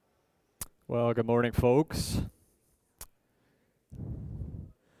Well, good morning, folks.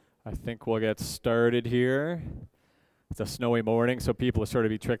 I think we'll get started here. It's a snowy morning, so people will sort of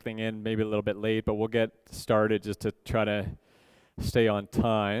be trickling in maybe a little bit late, but we'll get started just to try to stay on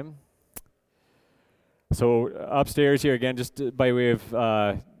time. So upstairs here, again, just by way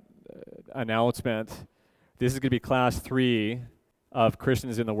of announcement, this is going to be class 3 of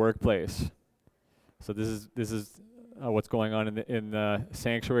Christians in the Workplace. So this is what's going on in the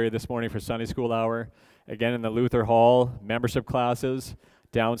sanctuary this morning for Sunday school hour. Again, in the Luther Hall, membership classes,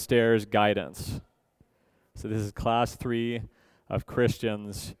 downstairs, guidance. So this is class 3 of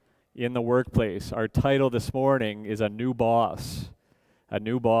Christians in the workplace. Our title this morning is A New Boss. A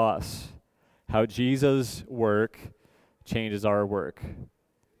New Boss. How Jesus' work changes our work.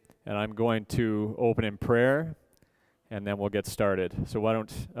 And I'm going to open in prayer, and then we'll get started. So why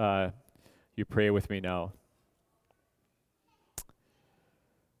don't you pray with me now.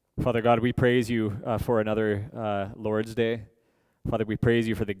 Father God, we praise you for another Lord's Day. Father, we praise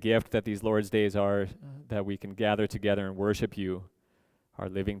you for the gift that these Lord's Days are, that we can gather together and worship you, our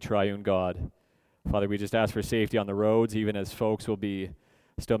living triune God. Father, we just ask for safety on the roads, even as folks will be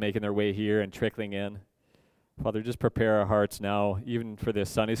still making their way here and trickling in. Father, just prepare our hearts now, even for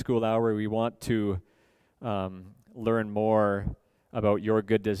this Sunday school hour. We want to learn more about your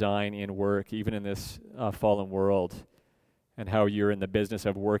good design in work, even in this fallen world, and how you're in the business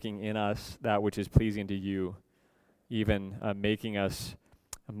of working in us that which is pleasing to you, even making us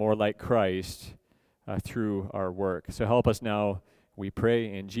more like Christ through our work. So help us now, we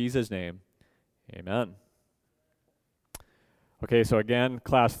pray in Jesus' name. Amen. Okay, so again,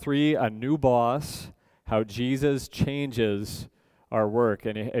 class 3, A New Boss, how Jesus changes our work.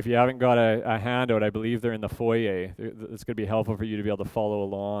 And if you haven't got a handout, I believe they're in the foyer. It's going to be helpful for you to be able to follow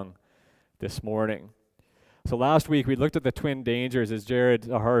along this morning. So last week we looked at the twin dangers as Jared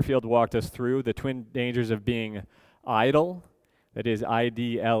Harfield walked us through, the twin dangers of being idle, that is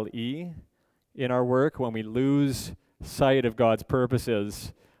I-D-L-E, in our work. When we lose sight of God's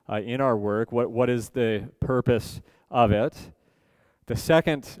purposes in our work, what is the purpose of it? The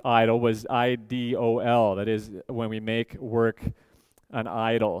second idol was I-D-O-L, that is when we make work an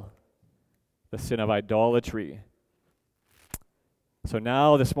idol, the sin of idolatry. So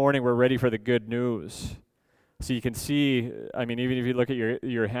now this morning we're ready for the good news. So you can see, I mean, even if you look at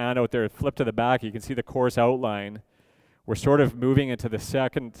your handout there, flip to the back, you can see the course outline. We're sort of moving into the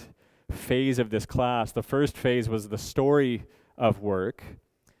second phase of this class. The first phase was the story of work.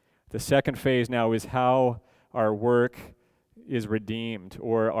 The second phase now is how our work is redeemed,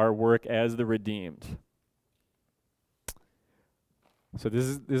 or our work as the redeemed. So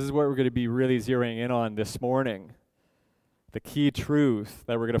this is what we're going to be really zeroing in on this morning. The key truth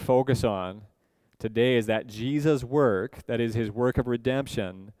that we're going to focus on today is that Jesus' work, that is his work of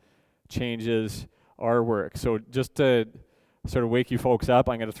redemption, changes our work. So just to sort of wake you folks up,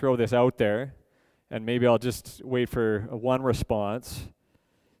 I'm going to throw this out there, and maybe I'll just wait for one response,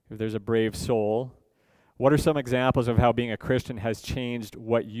 if there's a brave soul. What are some examples of how being a Christian has changed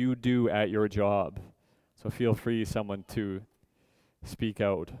what you do at your job? So feel free, someone, to speak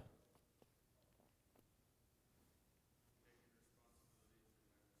out.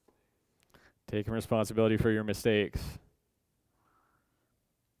 Taking responsibility for your mistakes.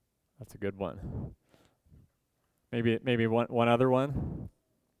 That's a good one. Maybe one other one.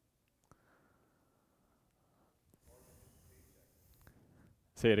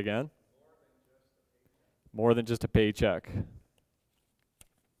 Say it again. More than just a paycheck.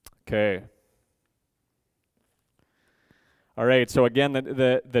 Okay. All right, so again,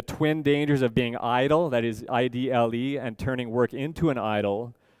 the twin dangers of being idle, that is I-D-L-E, and turning work into an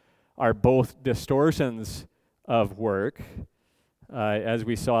idol, are both distortions of work, as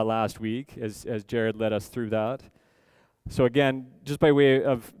we saw last week, as Jared led us through that. So again, just by way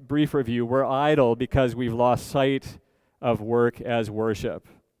of brief review, we're idle because we've lost sight of work as worship.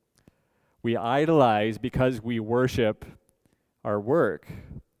 We idolize because we worship our work.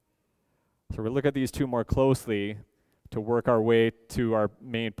 So we'll look at these two more closely to work our way to our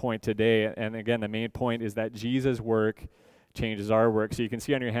main point today. And again, the main point is that Jesus' work changes our work. So you can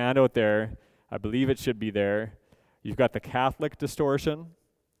see on your handout there, I believe it should be there, you've got the Catholic distortion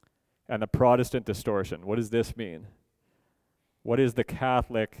and the Protestant distortion. What does this mean? What is the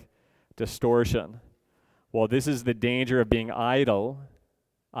Catholic distortion? Well, this is the danger of being idle,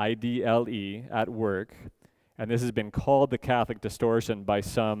 I-D-L-E, at work, and this has been called the Catholic distortion by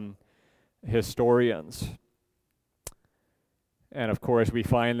some historians. And of course, we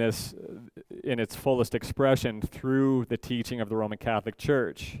find this in its fullest expression through the teaching of the Roman Catholic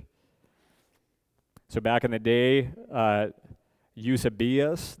Church. So back in the day,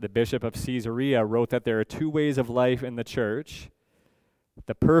 Eusebius, the bishop of Caesarea, wrote that there are two ways of life in the church: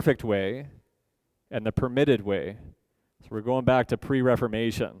 the perfect way and the permitted way. So we're going back to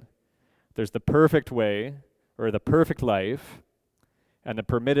pre-Reformation. There's the perfect way, or the perfect life, and the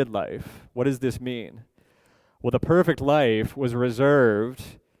permitted life. What does this mean? Well, the perfect life was reserved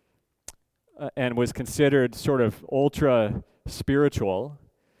and was considered sort of ultra spiritual.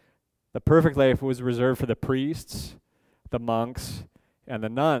 The perfect life was reserved for the priests, the monks, and the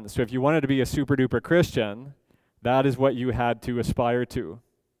nuns. So if you wanted to be a super duper Christian, that is what you had to aspire to.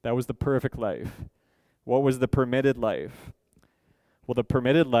 That was the perfect life. What was the permitted life? Well, the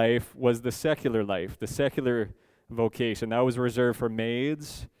permitted life was the secular life, the secular vocation. That was reserved for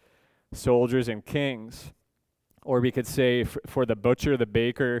maids, soldiers, and kings. Or we could say for the butcher, the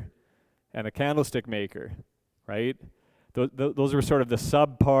baker, and the candlestick maker, right? Those were sort of the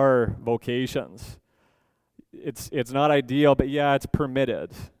subpar vocations. It's not ideal, but yeah, it's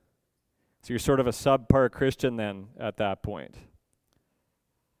permitted. So you're sort of a subpar Christian then at that point.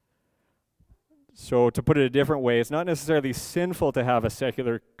 So to put it a different way, it's not necessarily sinful to have a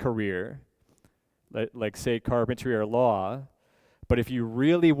secular career, like say carpentry or law, but if you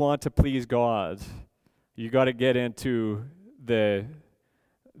really want to please God, you got to get into the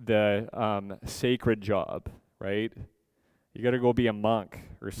sacred job, right? You got to go be a monk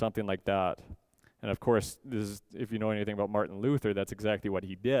or something like that. And of course, this is, if you know anything about Martin Luther, that's exactly what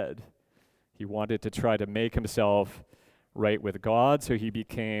he did. He wanted to try to make himself right with God, so he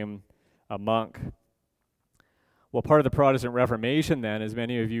became a monk. Well, part of the Protestant Reformation then, as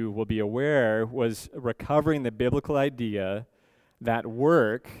many of you will be aware, was recovering the biblical idea that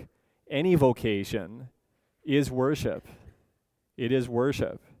work, any vocation, is worship. It is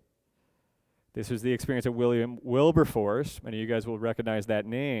worship. This was the experience of William Wilberforce. Many of you guys will recognize that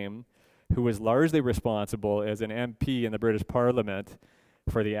name, who was largely responsible as an MP in the British Parliament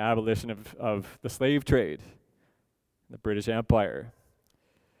for the abolition of the slave trade in the British Empire.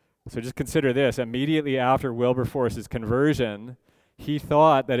 So just consider this. Immediately after Wilberforce's conversion, he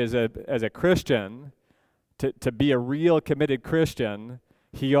thought that as a Christian, to be a real committed Christian,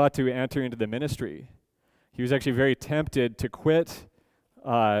 he ought to enter into the ministry. He was actually very tempted to quit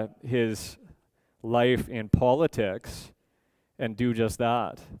his life in politics and do just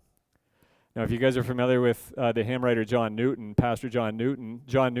that. Now, if you guys are familiar with the hymn writer John Newton, Pastor John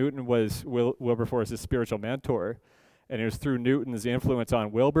Newton was Wilberforce's spiritual mentor, and it was through Newton's influence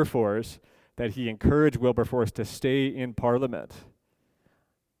on Wilberforce that he encouraged Wilberforce to stay in Parliament.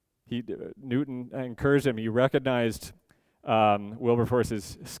 Newton encouraged him. He recognized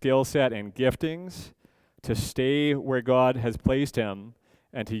Wilberforce's skill set and giftings to stay where God has placed him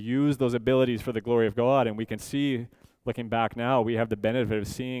and to use those abilities for the glory of God. And we can see, looking back now, we have the benefit of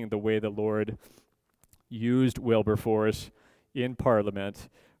seeing the way the Lord used Wilberforce in Parliament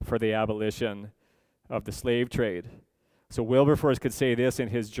for the abolition of the slave trade. So Wilberforce could say this in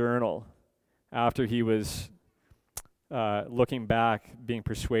his journal after he was looking back, being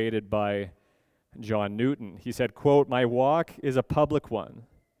persuaded by John Newton. He said, quote, "My walk is a public one.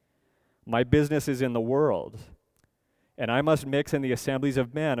 My business is in the world, and I must mix in the assemblies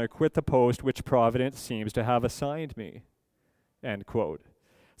of men or quit the post which Providence seems to have assigned me." End quote.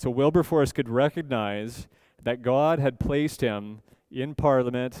 So Wilberforce could recognize that God had placed him in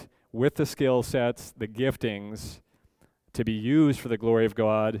Parliament with the skill sets, the giftings, to be used for the glory of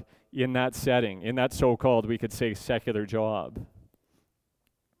God in that setting, in that so-called, we could say, secular job.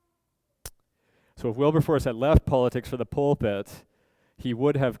 So if Wilberforce had left politics for the pulpit, he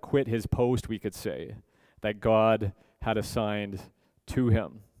would have quit his post, we could say, that God had assigned to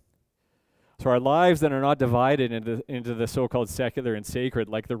him. So our lives then are not divided into the so-called secular and sacred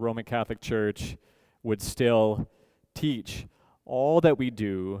like the Roman Catholic Church would still teach. All that we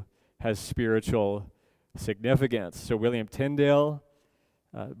do has spiritual significance. So William Tyndale,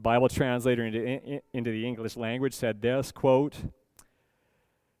 Bible translator into the English language, said this, quote,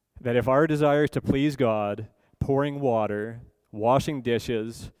 that if our desire is to please God, pouring water, washing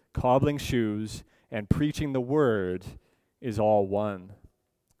dishes, cobbling shoes, and preaching the word is all one,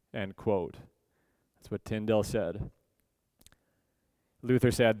 end quote. That's what Tyndale said.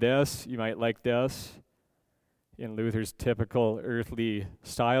 Luther said this, you might like this. In Luther's typical earthly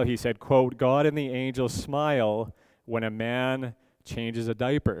style, he said, quote, "God and the angels smile when a man changes a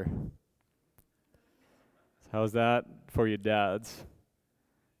diaper." How's that for you dads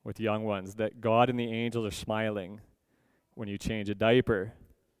with young ones? That God and the angels are smiling when you change a diaper.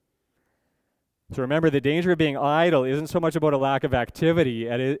 So remember, the danger of being idle isn't so much about a lack of activity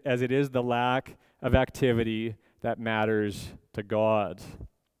as it is the lack of activity that matters to God.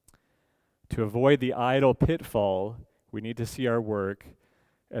 To avoid the idle pitfall, We need to see our work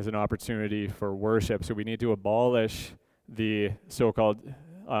as an opportunity for worship. So we need to abolish the so-called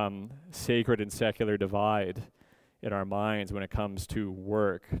sacred and secular divide in our minds when it comes to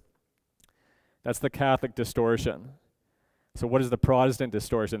work. That's the Catholic distortion. So what is the Protestant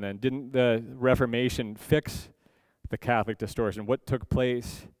distortion then? Didn't the Reformation fix the Catholic distortion? What took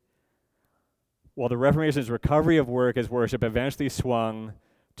place? Well, the Reformation's recovery of work as worship eventually swung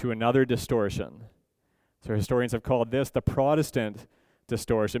to another distortion. So historians have called this the Protestant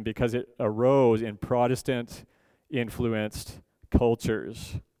distortion because it arose in Protestant-influenced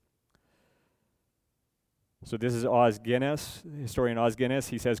cultures. So this is Os Guinness, historian Os Guinness.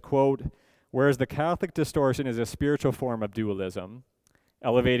 He says, quote, "Whereas the Catholic distortion is a spiritual form of dualism,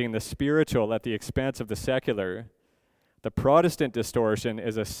 elevating the spiritual at the expense of the secular, the Protestant distortion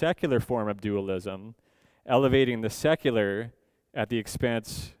is a secular form of dualism, elevating the secular at the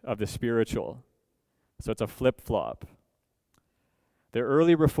expense of the spiritual." So it's a flip-flop. The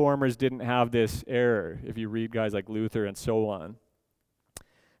early reformers didn't have this error, if you read guys like Luther and so on.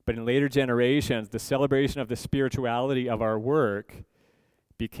 But in later generations, the celebration of the spirituality of our work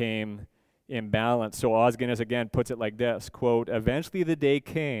became imbalanced. So Os Guinness again puts it like this, quote, "Eventually the day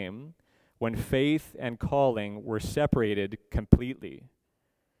came when faith and calling were separated completely.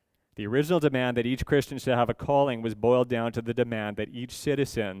 The original demand that each Christian should have a calling was boiled down to the demand that each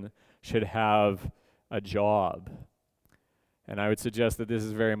citizen should have a job." And I would suggest that this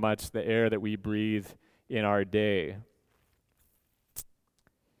is very much the air that we breathe in our day.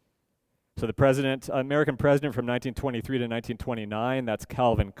 So the American president from 1923 to 1929, that's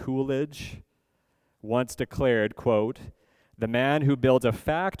Calvin Coolidge, once declared, quote, "The man who builds a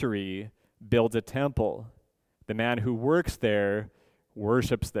factory builds a temple. The man who works there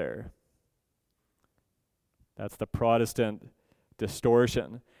worships there." That's the Protestant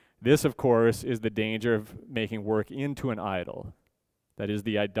distortion. This, of course, is the danger of making work into an idol. That is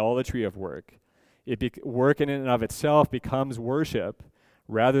the idolatry of work. Work in and of itself becomes worship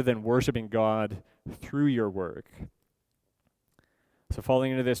rather than worshiping God through your work. So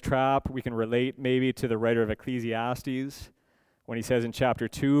falling into this trap, we can relate maybe to the writer of Ecclesiastes when he says in chapter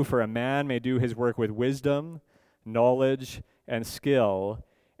 2, "For a man may do his work with wisdom, knowledge, and skill,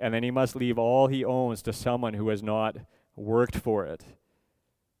 and then he must leave all he owns to someone who has not worked for it.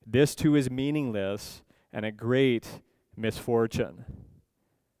 This too is meaningless and a great misfortune."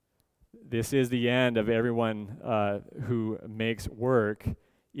 This is the end of everyone who makes work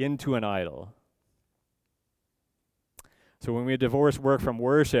into an idol. So when we divorce work from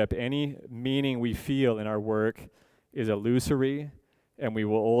worship, any meaning we feel in our work is illusory, and we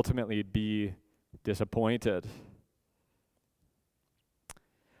will ultimately be disappointed.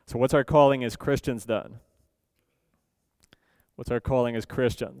 So what's our calling as Christians then? What's our calling as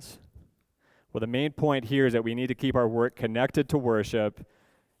Christians? Well, the main point here is that we need to keep our work connected to worship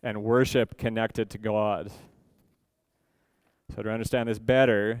and worship connected to God. So to understand this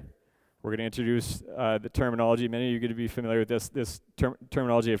better, we're going to introduce the terminology. Many of you are going to be familiar with this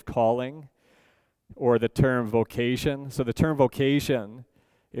terminology of calling, or the term vocation. So the term vocation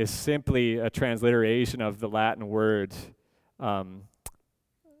is simply a transliteration of the Latin word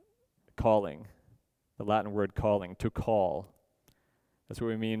calling. The Latin word calling, to call. That's what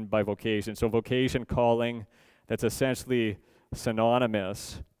we mean by vocation. So vocation, calling, that's essentially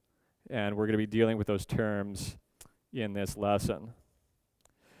synonymous, and we're going to be dealing with those terms in this lesson.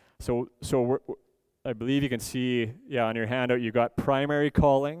 So I believe you can see, on your handout, you got primary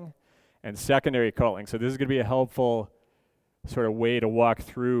calling and secondary calling. So this is going to be a helpful sort of way to walk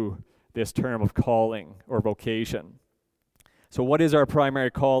through this term of calling or vocation. So what is our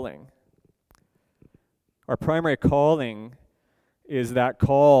primary calling? Our primary calling is that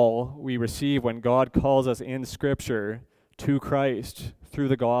call we receive when God calls us in Scripture to Christ through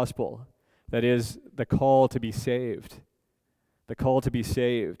the gospel. That is the call to be saved. The call to be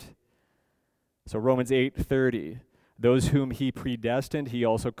saved. So Romans 8:30, "Those whom he predestined, he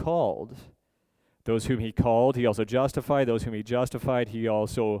also called. Those whom he called, he also justified. Those whom he justified, he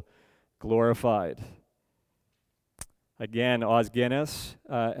also glorified." Again, Os Guinness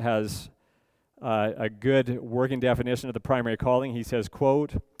has a good working definition of the primary calling. He says,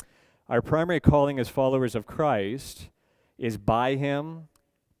 quote, "Our primary calling as followers of Christ is by him,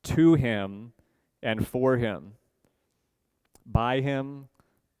 to him, and for him." By him,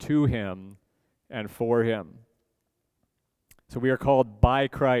 to him, and for him. So we are called by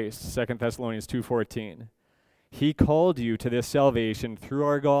Christ, 2 Thessalonians 2:14. "He called you to this salvation through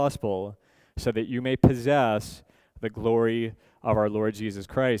our gospel so that you may possess the glory of our Lord Jesus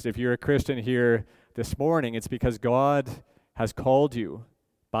Christ." If you're a Christian here this morning, it's because God has called you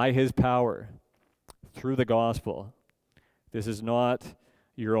by his power through the gospel. This is not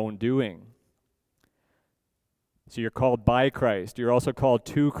your own doing. So you're called by Christ. You're also called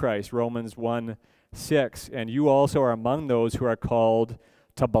to Christ, Romans 1:6. And you also are among those who are called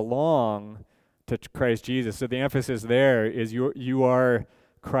to belong to Christ Jesus. So the emphasis there is you are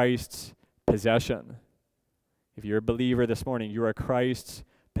Christ's possession. If you're a believer this morning, you are Christ's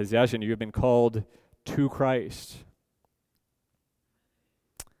possession. You have been called to Christ.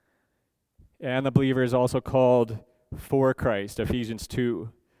 And the believer is also called for Christ, Ephesians 2.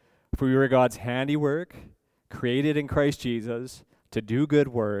 For we were God's handiwork, created in Christ Jesus to do good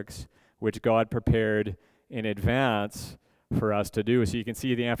works, which God prepared in advance for us to do. So you can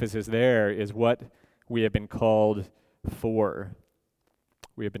see the emphasis there is what we have been called for.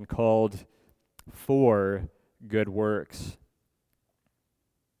 We have been called for good works.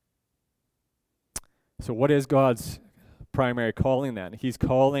 So what is God's primary calling then? He's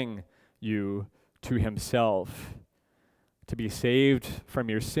calling you to himself, to be saved from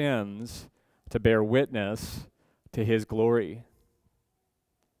your sins, to bear witness to his glory.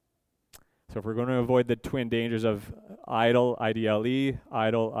 So if we're going to avoid the twin dangers of idol, I-D-L-E,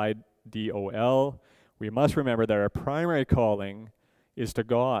 idol, I-D-O-L, we must remember that our primary calling is to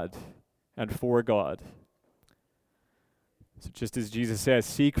God and for God. So just as Jesus says,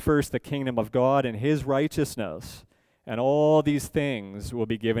 seek first the kingdom of God and his righteousness, and all these things will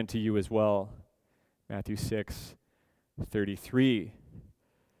be given to you as well. Matthew 6:33.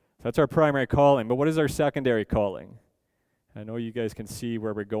 That's our primary calling, but what is our secondary calling? I know you guys can see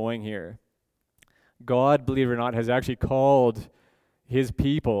where we're going here. God, believe it or not, has actually called his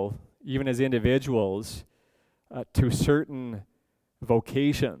people, even as individuals, to certain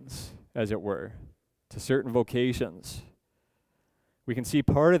vocations, as it were, to certain vocations. We can see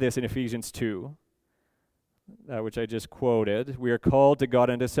part of this in Ephesians 2, which I just quoted. We are called to God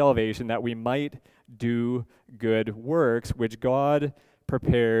unto salvation that we might do good works, which God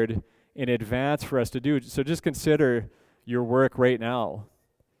prepared in advance for us to do. So just consider your work right now.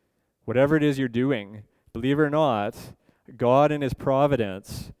 Whatever it is you're doing, believe it or not, God in his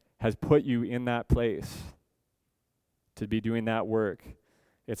providence has put you in that place to be doing that work.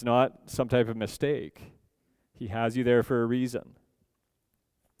 It's not some type of mistake. He has you there for a reason.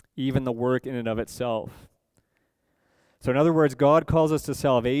 Even the work in and of itself. So in other words, God calls us to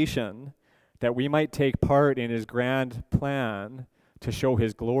salvation that we might take part in his grand plan to show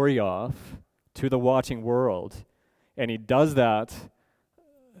his glory off to the watching world. And he does that,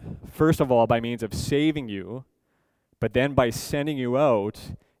 first of all, by means of saving you, but then by sending you out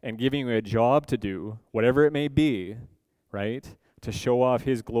and giving you a job to do, whatever it may be, right, to show off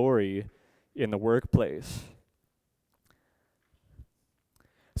his glory in the workplace.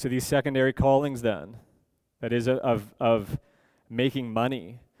 So these secondary callings then, that is of making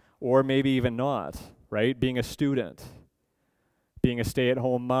money, or maybe even not, right? Being a student, being a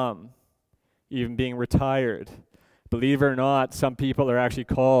stay-at-home mom, even being retired. Believe it or not, some people are actually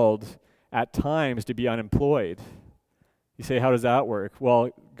called at times to be unemployed. You say, how does that work? Well,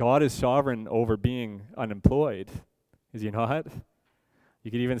 God is sovereign over being unemployed, is he not?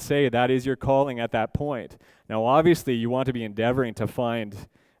 You could even say that is your calling at that point. Now, obviously, you want to be endeavoring to find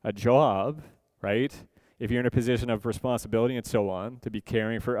a job, right? If you're in a position of responsibility and so on, to be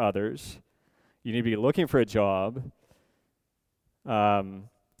caring for others, you need to be looking for a job.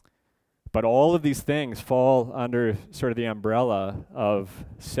 But all of these things fall under sort of the umbrella of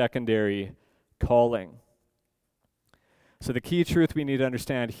secondary calling. So the key truth we need to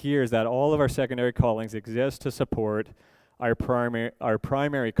understand here is that all of our secondary callings exist to support our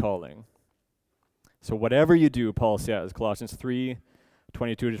primary calling. So whatever you do, Paul says, Colossians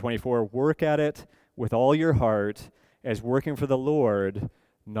 3:22-24, work at it with all your heart as working for the Lord,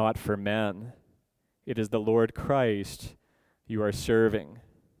 not for men. It is the Lord Christ you are serving.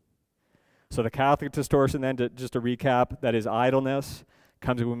 So the Catholic distortion then, just to recap, that is idleness,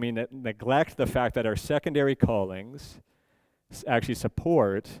 comes when we neglect the fact that our secondary callings actually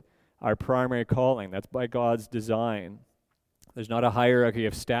support our primary calling. That's by God's design. There's not a hierarchy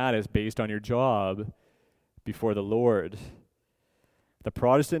of status based on your job before the Lord. The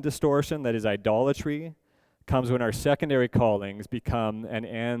Protestant distortion, that is idolatry, comes when our secondary callings become an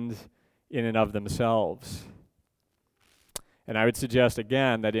end in and of themselves. And I would suggest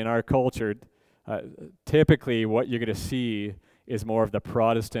again that in our culture, typically what you're going to see is more of the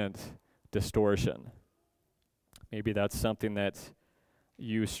Protestant distortion. Maybe that's something that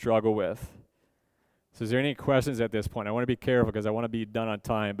you struggle with. So is there any questions at this point? I want to be careful because I want to be done on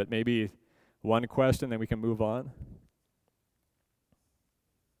time, but maybe one question, then we can move on.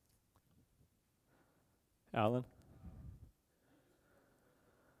 Alan?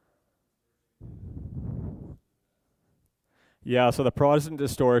 Yeah, so the Protestant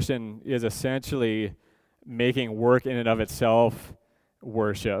distortion is essentially making work in and of itself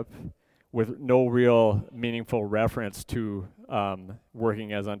worship with no real meaningful reference to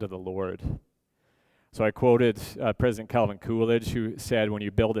working as unto the Lord. So I quoted President Calvin Coolidge, who said, when you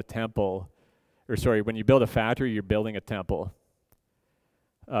build a factory, you're building a temple.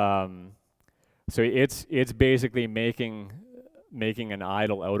 So it's basically making an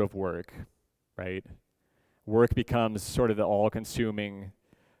idol out of work, right? Work becomes sort of the all-consuming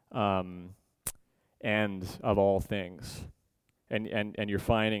end of all things, and you're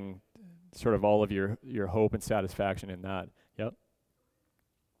finding sort of all of your hope and satisfaction in that. Yep.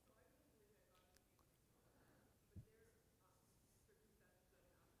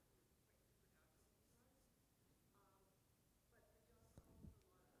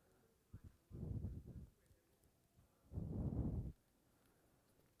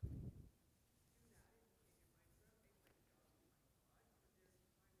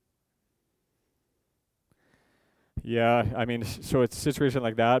 Yeah, I mean, so it's a situation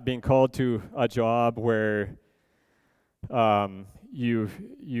like that, being called to a job where you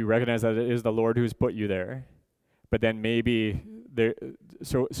recognize that it is the Lord who's put you there, but then maybe there.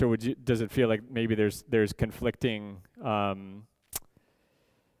 So does it feel like maybe there's conflicting?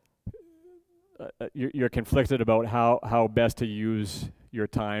 You're conflicted about how best to use your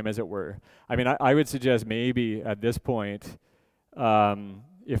time, as it were. I mean, I would suggest maybe at this point,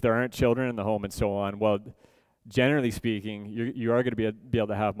 if there aren't children in the home and so on, well, generally speaking, you are going to be able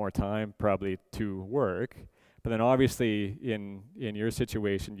to have more time probably to work. But then obviously in your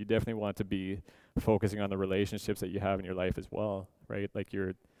situation, you definitely want to be focusing on the relationships that you have in your life as well, right? Like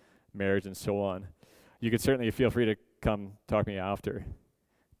your marriage and so on. You could certainly feel free to come talk to me after,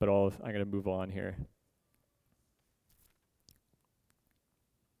 but I'm going to move on here.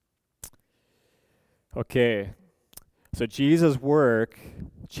 Okay, so Jesus' work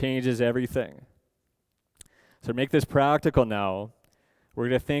changes everything. So to make this practical now, we're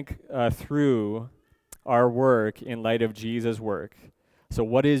going to think through our work in light of Jesus' work. So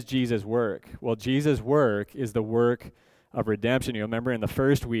what is Jesus' work? Well, Jesus' work is the work of redemption. You remember in the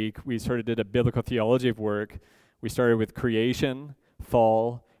first week, we sort of did a biblical theology of work. We started with creation,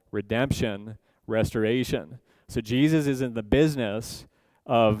 fall, redemption, restoration. So Jesus is in the business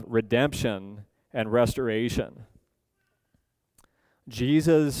of redemption and restoration.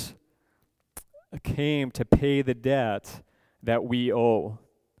 Jesus came to pay the debt that we owe.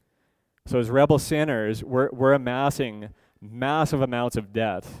 So as rebel sinners, we're amassing massive amounts of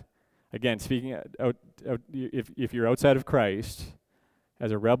debt. Again, speaking out, if you're outside of Christ,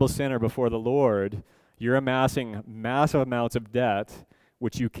 as a rebel sinner before the Lord, you're amassing massive amounts of debt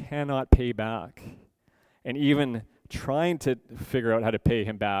which you cannot pay back. And even trying to figure out how to pay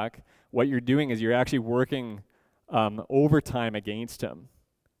him back, what you're doing is you're actually working overtime against him.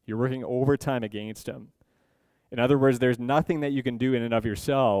 You're working overtime against him. In other words, there's nothing that you can do in and of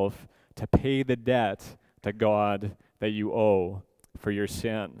yourself to pay the debt to God that you owe for your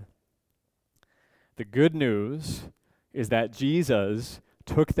sin. The good news is that Jesus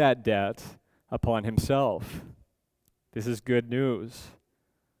took that debt upon himself. This is good news.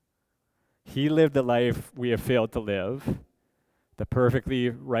 He lived the life we have failed to live, the perfectly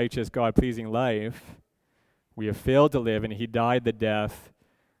righteous, God-pleasing life we have failed to live, and he died the death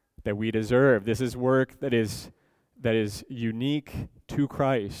that we deserve. This is work that is unique to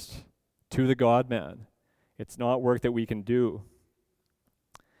Christ, to the God-man. It's not work that we can do.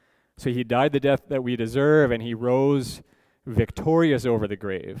 So he died the death that we deserve, and he rose victorious over the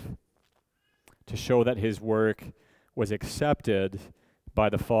grave to show that his work was accepted by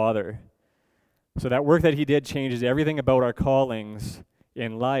the Father. So that work that he did changes everything about our callings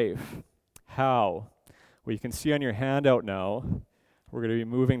in life. How? Well, you can see on your handout now, we're going to be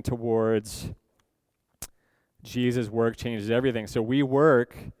moving towards Jesus' work changes everything. So we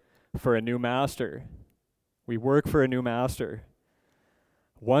work for a new master. We work for a new master.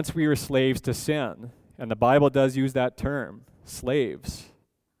 Once we were slaves to sin, and the Bible does use that term, slaves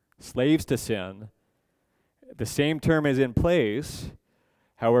to sin. The same term is in place.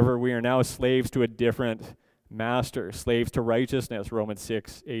 However, we are now slaves to a different master, slaves to righteousness, Romans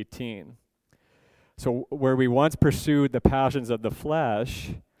 6:18. So where we once pursued the passions of the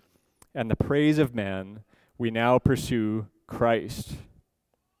flesh and the praise of men, we now pursue Christ.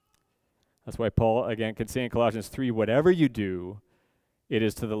 That's why Paul, again, can say in Colossians 3, whatever you do, it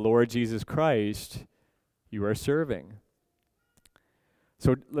is to the Lord Jesus Christ you are serving.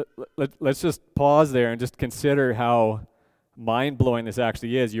 So let's just pause there and just consider how mind-blowing this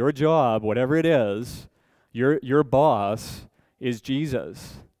actually is. Your job, whatever it is, your boss is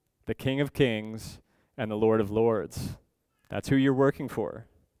Jesus, the King of Kings and the Lord of Lords. That's who you're working for.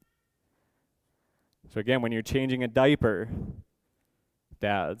 So again, when you're changing a diaper,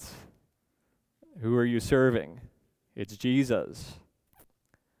 dads, who are you serving? It's Jesus.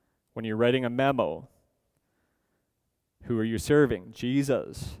 When you're writing a memo, who are you serving?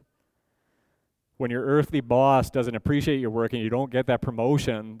 Jesus. When your earthly boss doesn't appreciate your work and you don't get that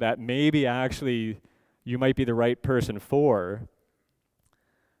promotion that maybe actually you might be the right person for,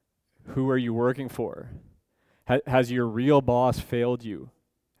 who are you working for? Has your real boss failed you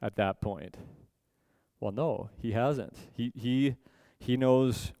at that point? Well, no, he hasn't. He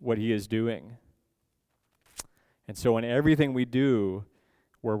knows what he is doing. And so in everything we do,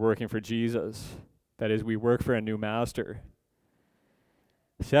 we're working for Jesus. That is, we work for a new master.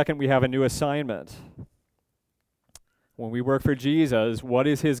 Second, we have a new assignment. When we work for Jesus, what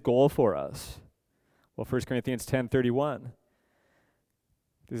is his goal for us? Well, 1 Corinthians 10:31.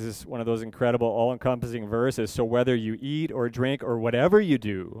 This is one of those incredible, all-encompassing verses. So whether you eat or drink or whatever you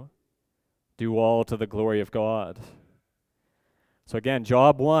do all to the glory of God. So again,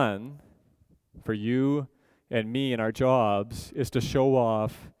 job one for you and me in our jobs is to show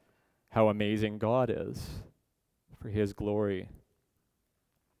off how amazing God is for his glory.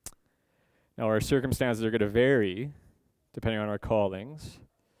 Now, our circumstances are going to vary depending on our callings.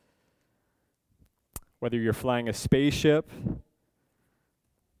 Whether you're flying a spaceship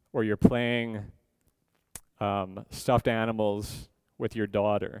or you're playing stuffed animals with your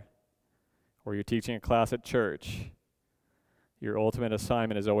daughter, or you're teaching a class at church, your ultimate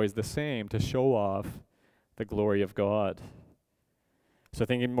assignment is always the same, to show off the glory of God. So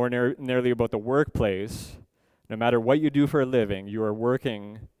thinking more narrowly about the workplace, no matter what you do for a living, you are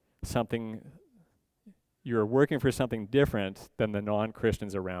working for something different than the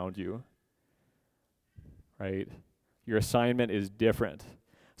non-Christians around you, right? Your assignment is different.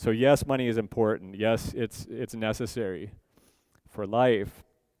 So yes, money is important. Yes, it's necessary for life.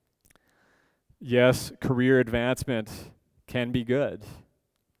 Yes, career advancement can be good.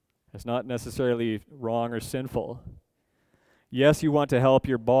 It's not necessarily wrong or sinful. Yes, you want to help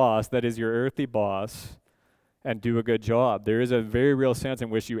your boss, that is your earthly boss, and do a good job. There is a very real sense in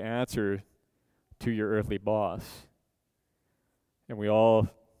which you answer to your earthly boss. And we all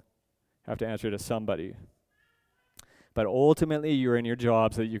have to answer to somebody. But ultimately, you're in your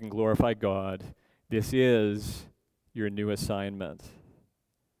job so that you can glorify God. This is your new assignment.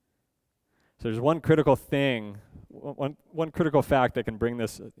 So there's one critical thing, one critical fact that can bring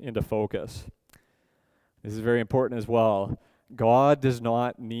this into focus. This is very important as well. God does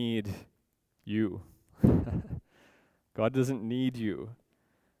not need you. God doesn't need you.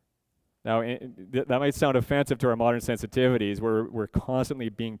 Now, that might sound offensive to our modern sensitivities. We're constantly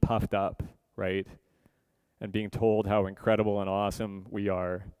being puffed up, right? And being told how incredible and awesome we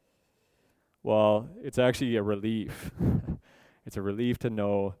are. Well, it's actually a relief. It's a relief to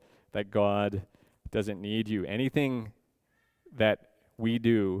know that God doesn't need you. Anything that we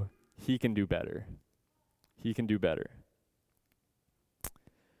do, he can do better. He can do better.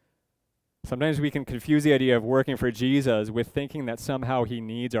 Sometimes we can confuse the idea of working for Jesus with thinking that somehow he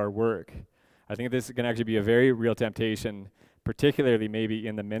needs our work. I think this can actually be a very real temptation, particularly maybe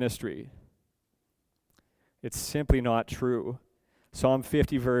in the ministry. It's simply not true. Psalm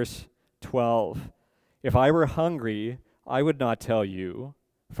 50, verse 12. If I were hungry, I would not tell you,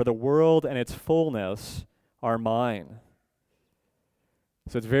 for the world and its fullness are mine.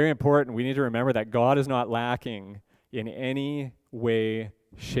 So it's very important. We need to remember that God is not lacking in any way,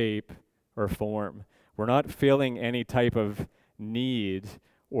 shape, or form. We're not filling any type of need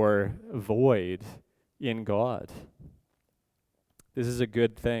or void in God. This is a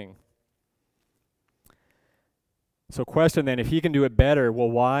good thing. So question then, if he can do it better,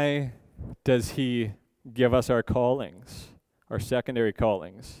 well, why does he give us our callings, our secondary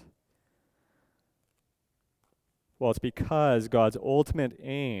callings? Well, it's because God's ultimate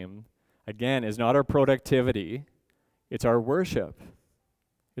aim, again, is not our productivity, it's our worship.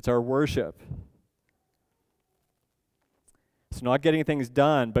 It's our worship. It's not getting things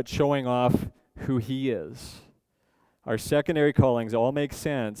done, but showing off who he is. Our secondary callings all make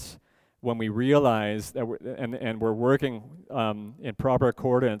sense when we realize that we're working in proper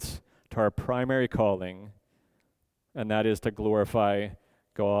accordance to our primary calling, and that is to glorify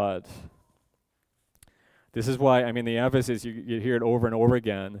God. This is why, the emphasis, you hear it over and over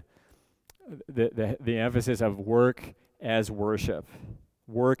again, the emphasis of work as worship.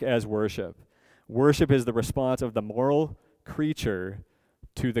 Work as worship. Worship is the response of the moral creature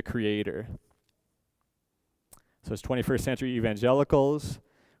to the Creator. So as 21st century evangelicals,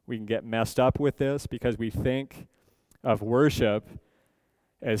 we can get messed up with this because we think of worship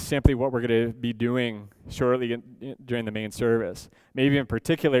as simply what we're going to be doing shortly during the main service. Maybe in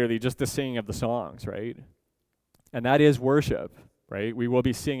particularly just the singing of the songs, right? And that is worship, right? We will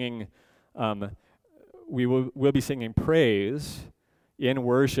be singing, we'll be singing praise in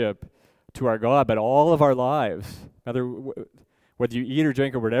worship to our God, but all of our lives, whether you eat or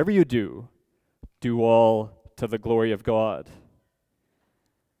drink or whatever you do all to the glory of God.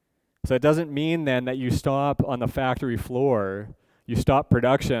 So it doesn't mean then that you stop on the factory floor, you stop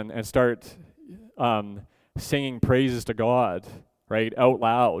production and start singing praises to God, right, out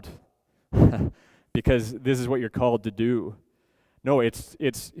loud, because this is what you're called to do. No, it's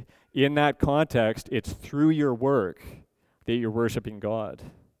in that context, it's through your work that you're worshiping God.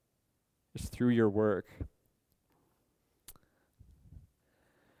 It's through your work.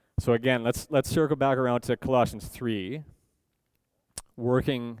 So again, let's circle back around to Colossians 3,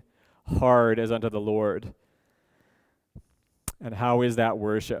 working hard as unto the Lord. And how is that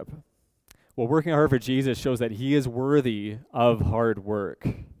worship? Well, working hard for Jesus shows that he is worthy of hard work.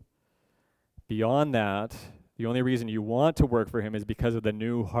 Beyond that, the only reason you want to work for him is because of the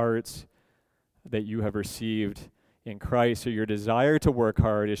new hearts that you have received in Christ. So your desire to work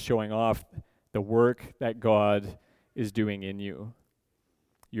hard is showing off the work that God is doing in you.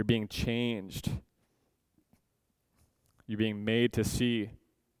 You're being changed. You're being made to see.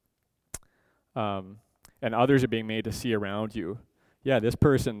 And others are being made to see around you. Yeah, this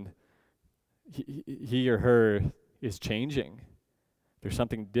person, he or her is changing. There's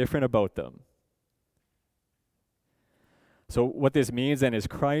something different about them. So what this means then is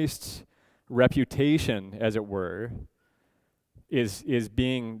Christ's reputation, as it were, is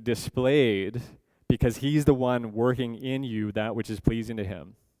being displayed because he's the one working in you that which is pleasing to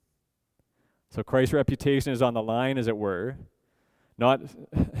him. So Christ's reputation is on the line, as it were,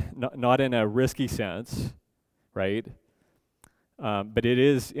 not in a risky sense, right? But it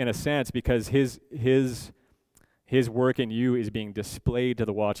is in a sense because his work in you is being displayed to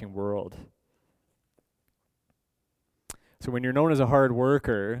the watching world. So when you're known as a hard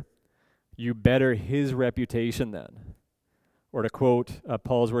worker, you better his reputation then. Or to quote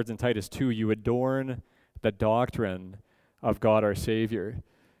Paul's words in Titus 2, you adorn the doctrine of God our Savior.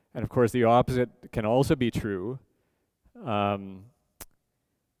 And of course the opposite can also be true. The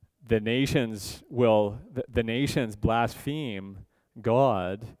nations blaspheme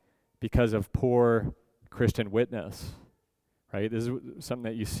God because of poor Christian witness, right? This is something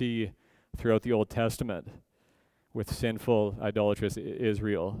that you see throughout the Old Testament with sinful, idolatrous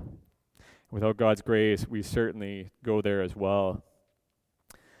Israel. Without God's grace, we certainly go there as well.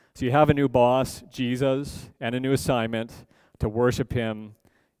 So you have a new boss, Jesus, and a new assignment to worship him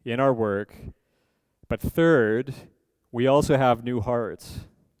in our work. But third, we also have new hearts.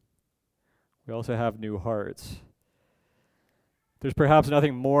 We also have new hearts. There's perhaps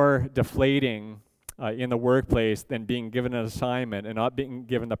nothing more deflating in the workplace than being given an assignment and not being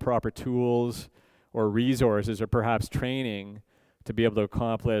given the proper tools or resources or perhaps training to be able to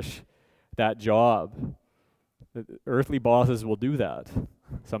accomplish that job. Earthly bosses will do that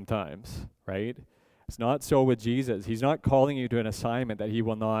sometimes, right? It's not so with Jesus. He's not calling you to an assignment that he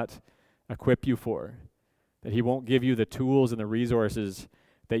will not equip you for, that he won't give you the tools and the resources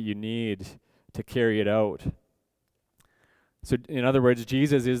that you need to carry it out. So in other words,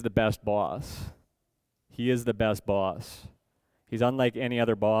 Jesus is the best boss. He is the best boss. He's unlike any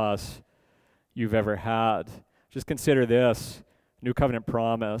other boss you've ever had. Just consider this New Covenant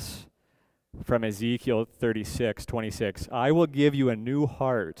promise from Ezekiel 36:26. I will give you a new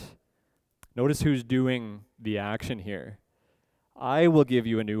heart. Notice who's doing the action here. I will give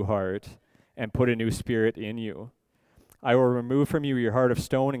you a new heart and put a new spirit in you. I will remove from you your heart of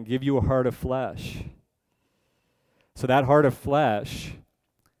stone and give you a heart of flesh. So that heart of flesh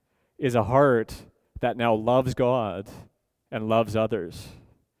is a heart that now loves God and loves others.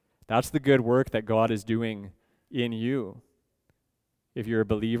 That's the good work that God is doing in you if you're a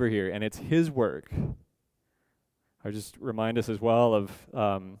believer here, and it's his work. I just remind us as well of,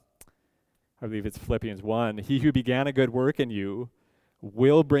 I believe it's Philippians 1, he who began a good work in you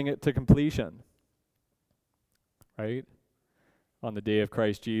will bring it to completion, right? On the day of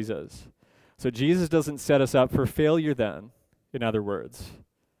Christ Jesus. So Jesus doesn't set us up for failure then, in other words.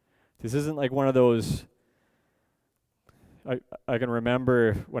 This isn't like one of those, I can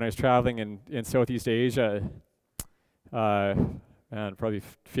remember when I was traveling in Southeast Asia, probably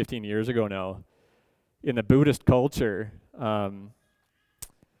 15 years ago now, in the Buddhist culture, I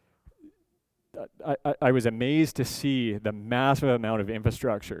was amazed to see the massive amount of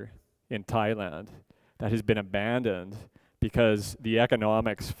infrastructure in Thailand that has been abandoned because the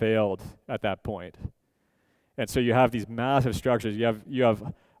economics failed at that point. And so you have these massive structures. You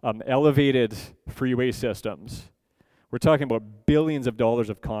have elevated freeway systems. We're talking about billions of dollars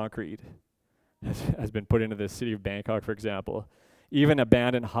of concrete has been put into the city of Bangkok, for example. Even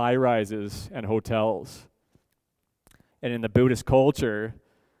abandoned high-rises and hotels. And in the Buddhist culture,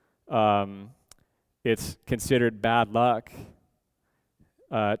 it's considered bad luck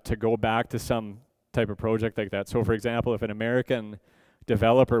to go back to some type of project like that. So for example, if an American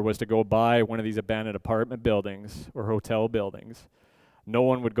developer was to go buy one of these abandoned apartment buildings or hotel buildings, no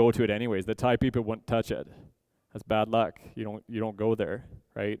one would go to it anyways. The Thai people wouldn't touch it. That's bad luck. You don't go there,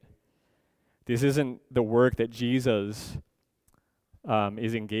 right? This isn't the work that Jesus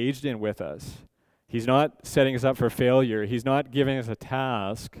is engaged in with us. He's not setting us up for failure. He's not giving us a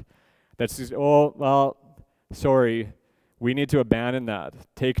task that's just, oh, well, sorry, we need to abandon that.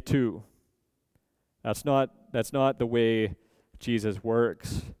 Take two. That's not the way Jesus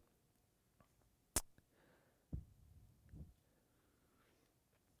works.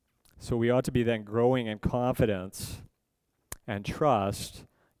 So we ought to be then growing in confidence and trust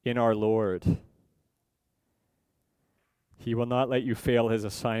in our Lord. He will not let you fail his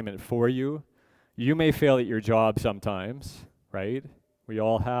assignment for you. You may fail at your job sometimes, right? We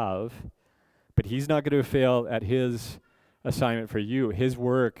all have. But he's not going to fail at his assignment for you. His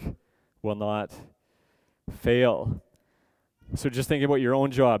work will not fail. So just think about your own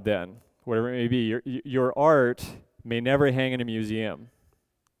job then, whatever it may be. Your art may never hang in a museum.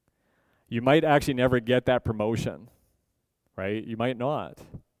 You might actually never get that promotion, right? You might not.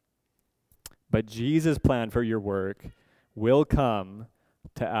 But Jesus' plan for your work will come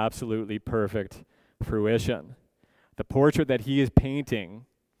to absolutely perfect fruition. The portrait that he is painting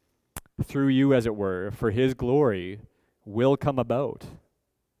through you, as it were, for his glory, will come about.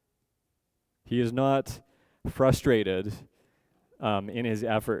 He is not frustrated in his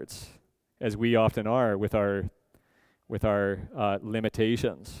efforts, as we often are with our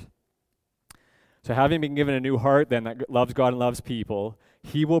limitations. So having been given a new heart then that loves God and loves people,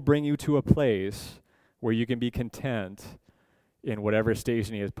 he will bring you to a place where you can be content in whatever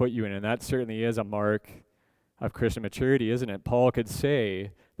station he has put you in. And that certainly is a mark of Christian maturity, isn't it? Paul could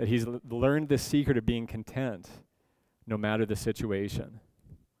say that he's learned the secret of being content no matter the situation.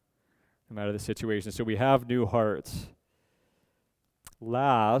 No matter the situation. So we have new hearts.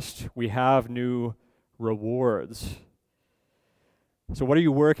 Last, we have new rewards. So what are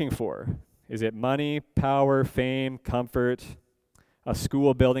you working for? Is it money, power, fame, comfort, a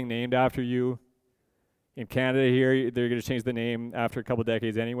school building named after you? In Canada here, they're going to change the name after a couple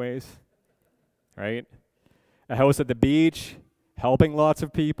decades anyways, right? A house at the beach, helping lots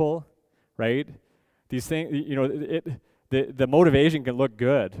of people, right? These things, the motivation can look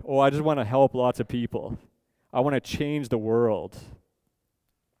good. Oh, I just want to help lots of people. I want to change the world.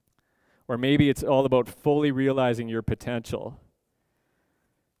 Or maybe it's all about fully realizing your potential.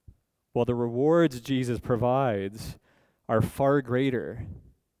 Well, the rewards Jesus provides are far greater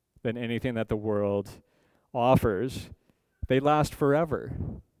than anything that the world offers. They last forever.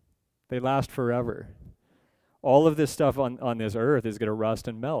 They last forever. All of this stuff on this earth is going to rust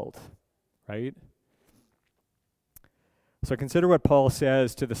and melt, right? So consider what Paul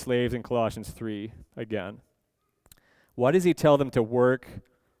says to the slaves in Colossians 3 again. Why does he tell them to work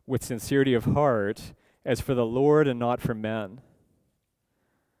with sincerity of heart as for the Lord and not for men?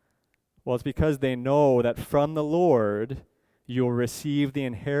 Well, it's because they know that from the Lord you'll receive the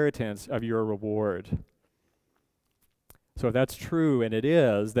inheritance of your reward. So if that's true, and it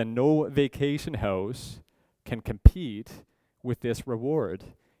is, then no vacation house can compete with this reward.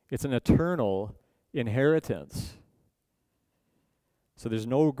 It's an eternal inheritance. So there's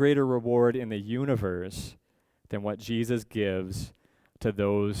no greater reward in the universe than what Jesus gives to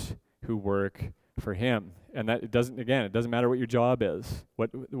those who work for him. And that it doesn't matter what your job is,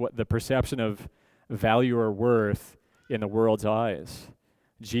 what the perception of value or worth in the world's eyes.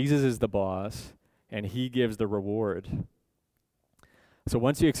 Jesus is the boss, and he gives the reward. So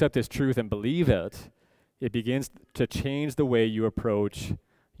once you accept this truth and believe it, it begins to change the way you approach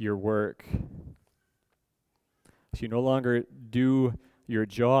your work. So you no longer do your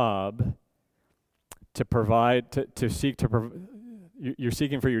job to provide, you're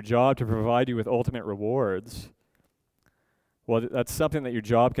seeking for your job to provide you with ultimate rewards. Well, that's something that your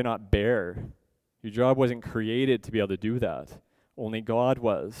job cannot bear. Your job wasn't created to be able to do that. Only God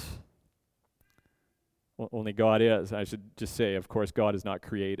was. Only God is. I should just say, of course, God is not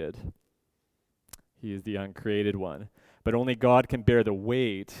created. He is the uncreated one. But only God can bear the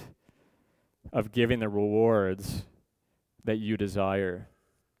weight of giving the rewards that you desire.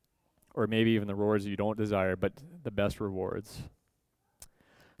 Or maybe even the rewards you don't desire, but the best rewards.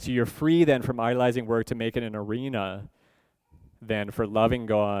 So you're free then from idolizing work to make it an arena then for loving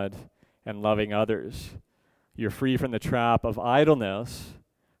God and loving others. You're free from the trap of idleness,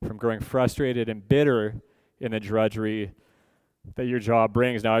 from growing frustrated and bitter in the drudgery that your job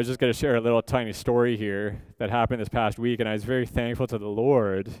brings. Now, I was just going to share a little tiny story here that happened this past week, and I was very thankful to the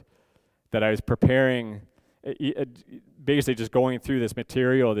Lord that I was preparing, basically just going through this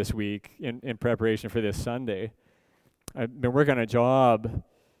material this week in preparation for this Sunday. I've been working on a job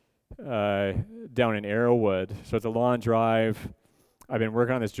down in Arrowwood, so it's a long drive. I've been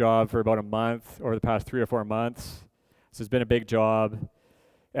working on this job for about a month, over the past 3 or 4 months. So it's been a big job.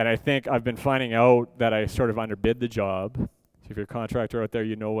 And I think I've been finding out that I sort of underbid the job. So if you're a contractor out there,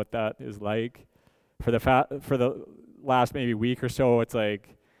 you know what that is like. For the last maybe week or so, it's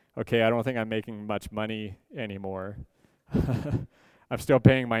like, okay, I don't think I'm making much money anymore. I'm still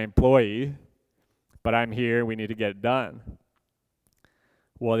paying my employee, but I'm here, we need to get it done.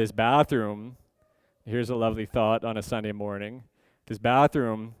 Well, this bathroom, here's a lovely thought on a Sunday morning. This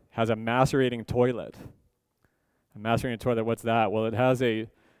bathroom has a macerating toilet. A macerating toilet, what's that? Well, it has a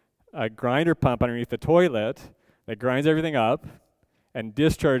grinder pump underneath the toilet that grinds everything up and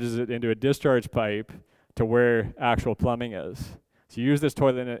discharges it into a discharge pipe to where actual plumbing is. So you use this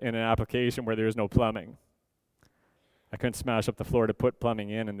toilet in an application where there's no plumbing. I couldn't smash up the floor to put plumbing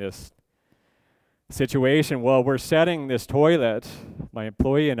in this situation. Well, we're setting this toilet, my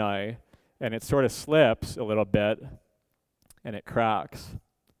employee and I, and it sort of slips a little bit and it cracks.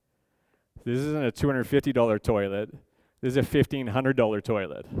 This isn't a $250 toilet. This is a $1,500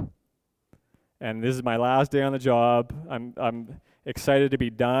 toilet. And this is my last day on the job. I'm excited to be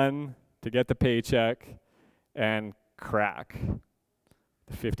done, to get the paycheck, and crack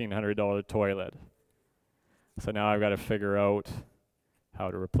the $1,500 toilet. So now I've got to figure out how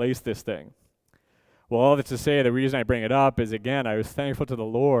to replace this thing. Well, all that's to say, the reason I bring it up is, again, I was thankful to the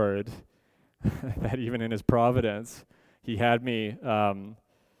Lord that even in His providence, He had me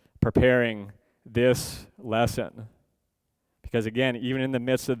preparing this lesson. Because again, even in the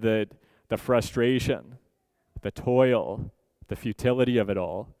midst of the frustration, the toil, the futility of it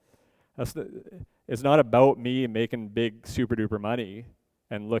all, it's not about me making big super duper money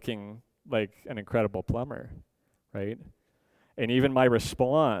and looking like an incredible plumber, right? And even my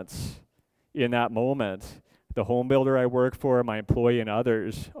response in that moment, the home builder I work for, my employee and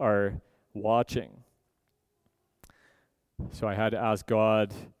others are watching. So I had to ask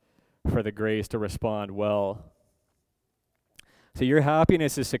God for the grace to respond well. So your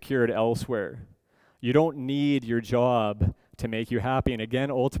happiness is secured elsewhere. You don't need your job to make you happy. And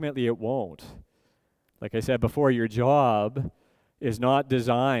again, ultimately it won't. Like I said before, your job is not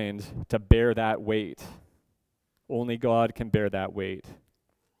designed to bear that weight. Only God can bear that weight.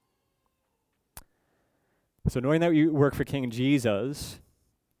 So knowing that you work for King Jesus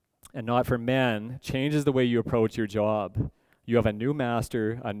and not for men changes the way you approach your job. You have a new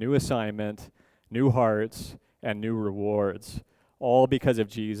master, a new assignment, new hearts, and new rewards, all because of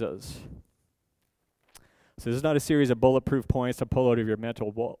Jesus. So this is not a series of bulletproof points to pull out of your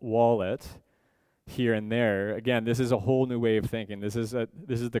mental wallet here and there. Again, this is a whole new way of thinking. This is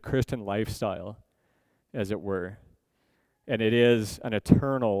the Christian lifestyle, as it were. And it is an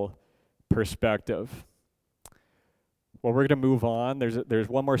eternal perspective. Well, we're going to move on. There's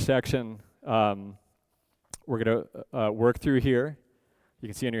one more section we're going to work through here. You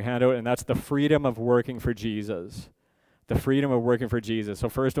can see in your handout, and that's the freedom of working for Jesus. The freedom of working for Jesus. So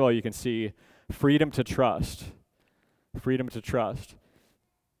first of all, you can see freedom to trust. Freedom to trust.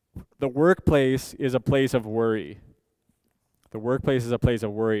 The workplace is a place of worry. The workplace is a place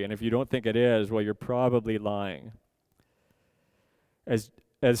of worry, and if you don't think it is, well, you're probably lying. As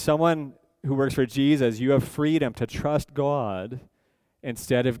someone who works for Jesus, you have freedom to trust God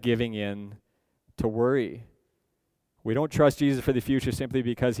instead of giving in to worry. We don't trust Jesus for the future simply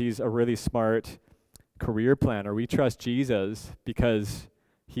because He's a really smart career planner. We trust Jesus because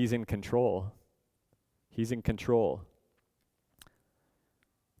He's in control. He's in control.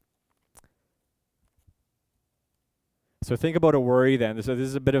 So think about a worry then. So this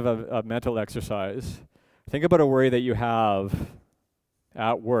is a bit of a mental exercise. Think about a worry that you have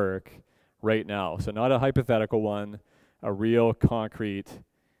at work right now. So not a hypothetical one, a real concrete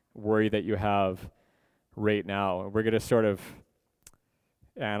worry that you have right now. And we're going to sort of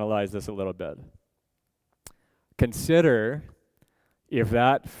analyze this a little bit. Consider if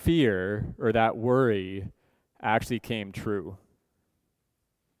that fear or that worry actually came true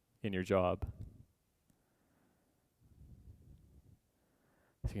in your job.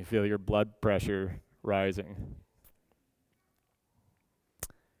 So you can feel your blood pressure rising.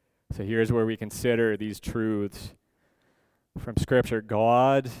 So here's where we consider these truths from Scripture,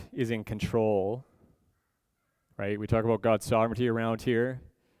 God is in control, right? We talk about God's sovereignty around here.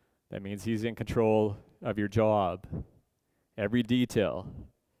 That means he's in control of your job, every detail,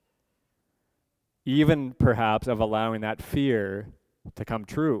 even perhaps of allowing that fear to come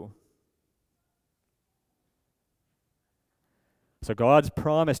true. So God's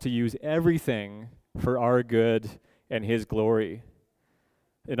promised to use everything for our good and his glory.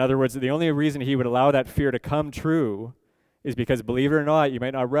 In other words, the only reason he would allow that fear to come true is because, believe it or not, you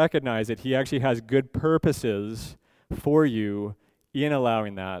might not recognize it, he actually has good purposes for you in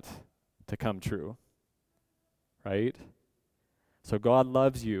allowing that to come true. Right? So God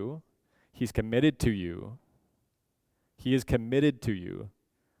loves you. He's committed to you. He is committed to you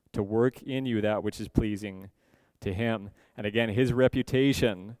to work in you that which is pleasing to him. And again, his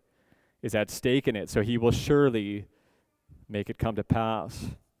reputation is at stake in it, so he will surely make it come to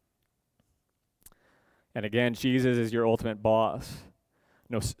pass. And again, Jesus is your ultimate boss.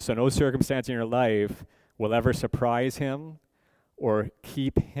 So no circumstance in your life will ever surprise him or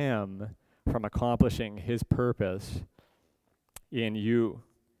keep him from accomplishing his purpose in you.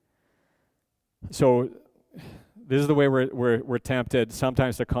 So this is the way we're tempted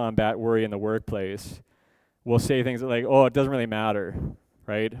sometimes to combat worry in the workplace. We'll say things like, oh, it doesn't really matter,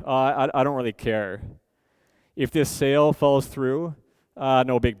 right? I don't really care. If this sale falls through,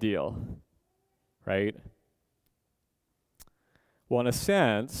 no big deal, right? Well, in a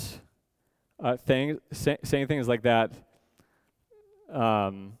sense, saying things like that,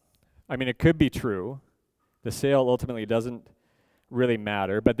 it could be true. The sale ultimately doesn't really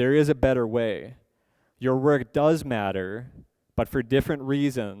matter, but there is a better way. Your work does matter, but for different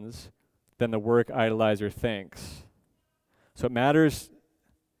reasons than the work idolizer thinks. So it matters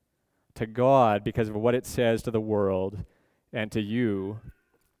to God because of what it says to the world and to you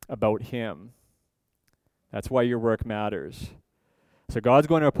about him. That's why your work matters. So God's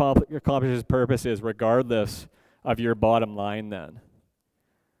going to accomplish his purposes regardless of your bottom line then.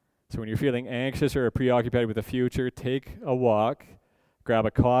 So when you're feeling anxious or preoccupied with the future, take a walk, grab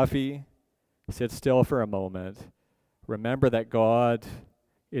a coffee, sit still for a moment. Remember that God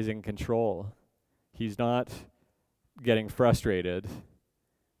is in control. He's not getting frustrated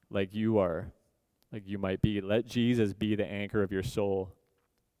like you are, like you might be. Let Jesus be the anchor of your soul.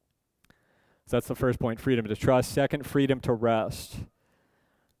 So that's the first point, freedom to trust. Second, freedom to rest.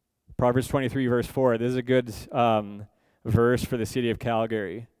 Proverbs 23, verse 4. This is a good verse for the city of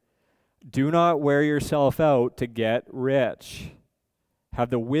Calgary. Do not wear yourself out to get rich. Have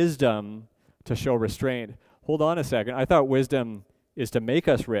the wisdom to show restraint. Hold on a second. I thought wisdom is to make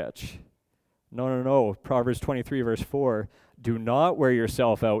us rich. No. Proverbs 23, verse 4. Do not wear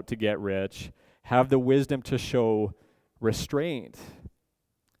yourself out to get rich. Have the wisdom to show restraint.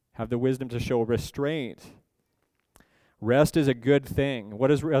 Have the wisdom to show restraint. Rest is a good thing. What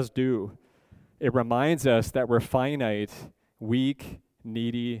does rest do? It reminds us that we're finite, weak,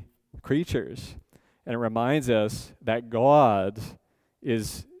 needy creatures. And it reminds us that God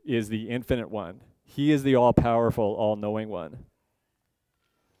is the infinite one. He is the all-powerful, all-knowing one.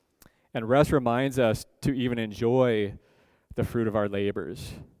 And rest reminds us to even enjoy the fruit of our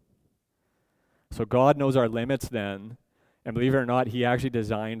labors. So God knows our limits then, and believe it or not, he actually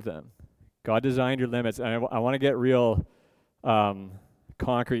designed them. God designed your limits, and I want to get real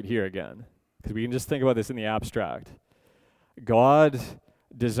concrete here again, because we can just think about this in the abstract. God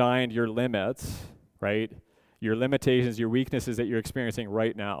designed your limits, right? Your limitations, your weaknesses that you're experiencing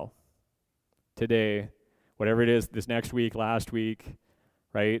right now, today, whatever it is, this next week, last week,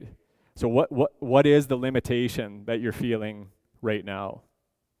 right? So what is the limitation that you're feeling right now?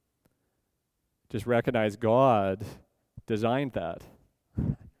 Just recognize God designed that.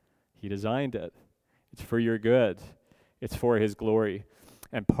 He designed it. It's for your good. It's for his glory.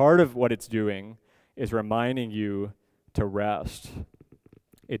 And part of what it's doing is reminding you to rest.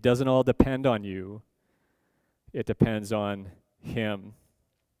 It doesn't all depend on you. It depends on him.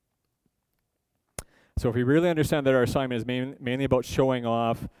 So if we really understand that our assignment is mainly about showing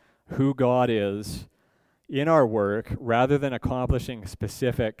off who God is in our work rather than accomplishing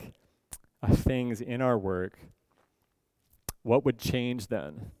specific things in our work, what would change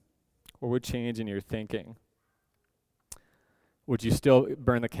then? What would change in your thinking? Would you still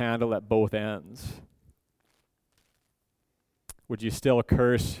burn the candle at both ends? Would you still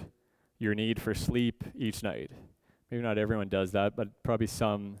curse your need for sleep each night? Maybe not everyone does that, but probably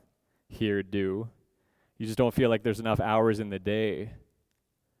some here do. You just don't feel like there's enough hours in the day,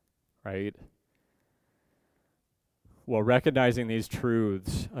 right? Well, recognizing these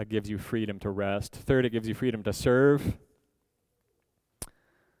truths gives you freedom to rest. Third, it gives you freedom to serve.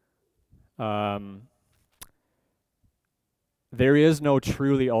 there is no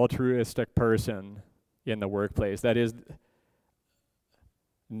truly altruistic person in the workplace. That is,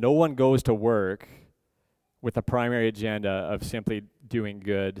 no one goes to work with the primary agenda of simply doing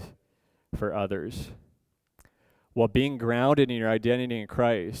good for others. While being grounded in your identity in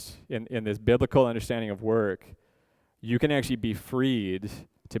Christ, in this biblical understanding of work, you can actually be freed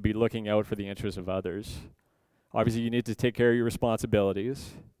to be looking out for the interests of others. Obviously, you need to take care of your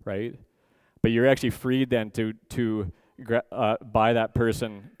responsibilities, right? But you're actually freed then to buy that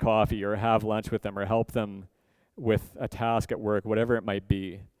person coffee or have lunch with them or help them with a task at work, whatever it might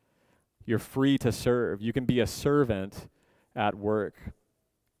be. You're free to serve. You can be a servant at work.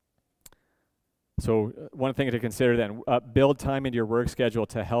 So one thing to consider then, build time into your work schedule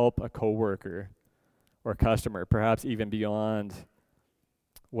to help a coworker or customer, perhaps even beyond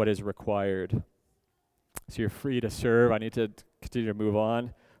what is required. So you're free to serve. I need to continue to move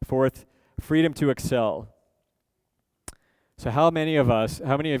on. Fourth, freedom to excel. So how many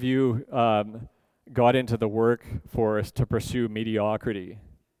of you got into the workforce to pursue mediocrity?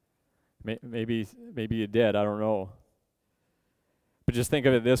 Maybe you did, I don't know. But just think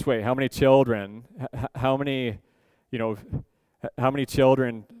of it this way: how many children, how many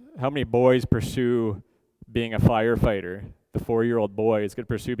boys pursue being a firefighter? The 4-year-old boy is going to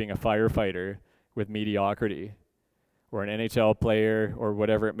pursue being a firefighter with mediocrity, or an NHL player, or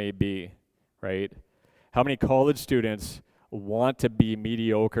whatever it may be, right? How many college students want to be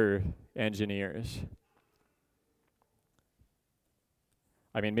mediocre engineers?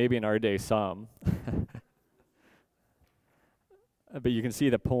 I mean, maybe in our day some. But you can see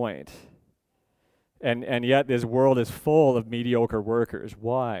the point. And yet this world is full of mediocre workers.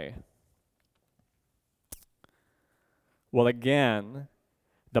 Why? Well, again,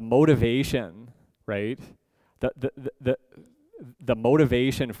 the motivation, right? The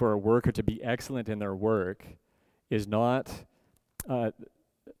motivation for a worker to be excellent in their work is not,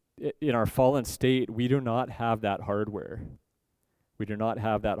 in our fallen state, we do not have that hardware. We do not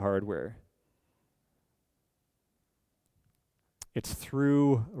have that hardware. It's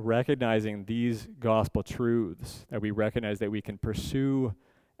through recognizing these gospel truths that we recognize that we can pursue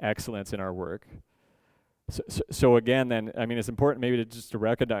excellence in our work. So again, then, I mean, it's important maybe to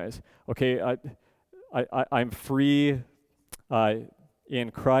recognize, okay, I'm free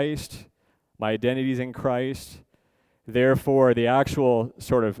in Christ. My identity's in Christ. Therefore, the actual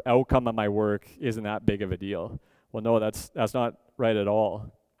sort of outcome of my work isn't that big of a deal. Well, no, that's not right at all.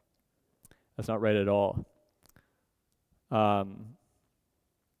 That's not right at all.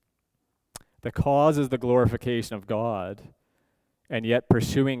 The cause is the glorification of God, and yet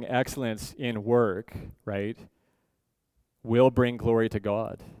pursuing excellence in work, right, will bring glory to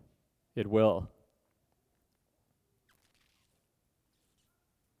God. It will.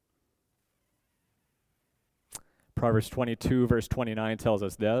 Proverbs 22, verse 29 tells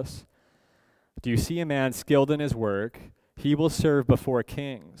us this: "Do you see a man skilled in his work? He will serve before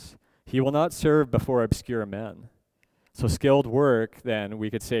kings. He will not serve before obscure men." So skilled work, then,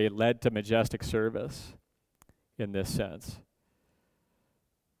 we could say, led to majestic service in this sense.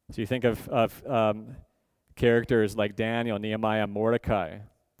 So you think of characters like Daniel, Nehemiah, Mordecai,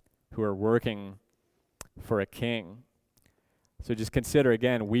 who are working for a king. So just consider,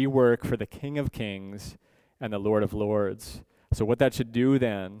 again, we work for the King of Kings and the Lord of Lords. So what that should do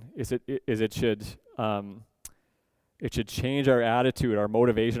then is it should change our attitude, our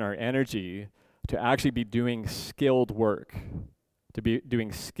motivation, our energy to actually be doing skilled work,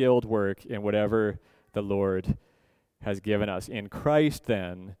 in whatever the Lord has given us. In Christ,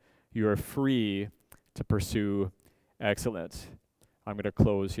 then, you are free to pursue excellence. I'm going to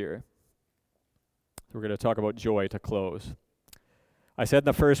close here. We're going to talk about joy to close. I said in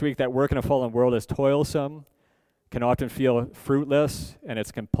the first week that work in a fallen world is toilsome, can often feel fruitless, and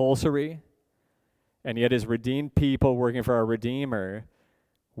it's compulsory. And yet as redeemed people working for our Redeemer,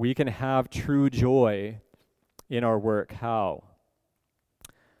 we can have true joy in our work. How?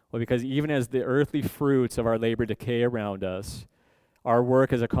 Well, because even as the earthly fruits of our labor decay around us, our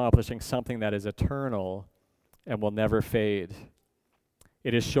work is accomplishing something that is eternal and will never fade.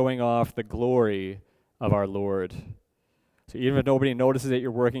 It is showing off the glory of our Lord. So even if nobody notices that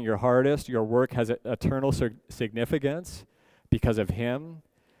you're working your hardest, your work has eternal significance because of Him,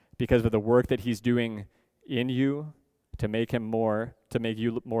 because of the work that He's doing in you to make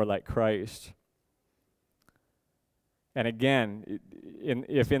you more like Christ. And again,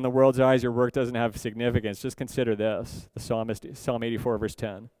 if in the world's eyes your work doesn't have significance, just consider this, the psalmist, Psalm 84, verse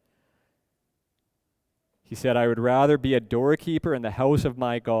 10. He said, "I would rather be a doorkeeper in the house of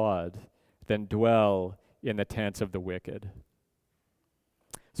my God than dwell in the tents of the wicked."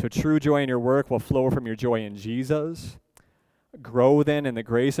 So true joy in your work will flow from your joy in Jesus, Grow then in the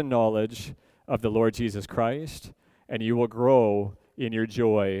grace and knowledge of the Lord Jesus Christ, and you will grow in your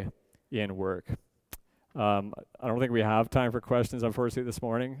joy in work. I don't think we have time for questions, unfortunately, this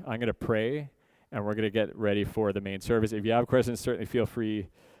morning. I'm going to pray, and we're going to get ready for the main service. If you have questions, certainly feel free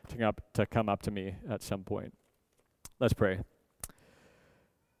to come up to me at some point. Let's pray.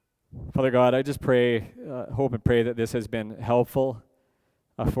 Father God, I just pray, hope and pray that this has been helpful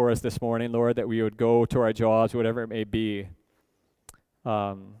for us this morning, Lord, that we would go to our jobs, whatever it may be,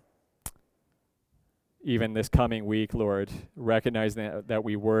 even this coming week, Lord, recognizing that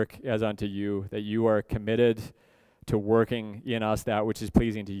we work as unto you, that you are committed to working in us that which is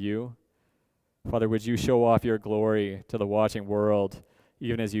pleasing to you. Father, would you show off your glory to the watching world,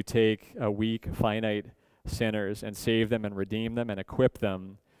 even as you take weak, finite sinners and save them and redeem them and equip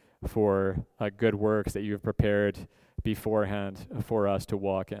them for good works that you have prepared beforehand for us to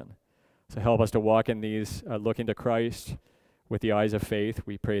walk in. So help us to walk in these, looking to Christ with the eyes of faith.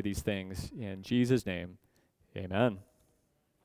 We pray these things in Jesus' name. Amen.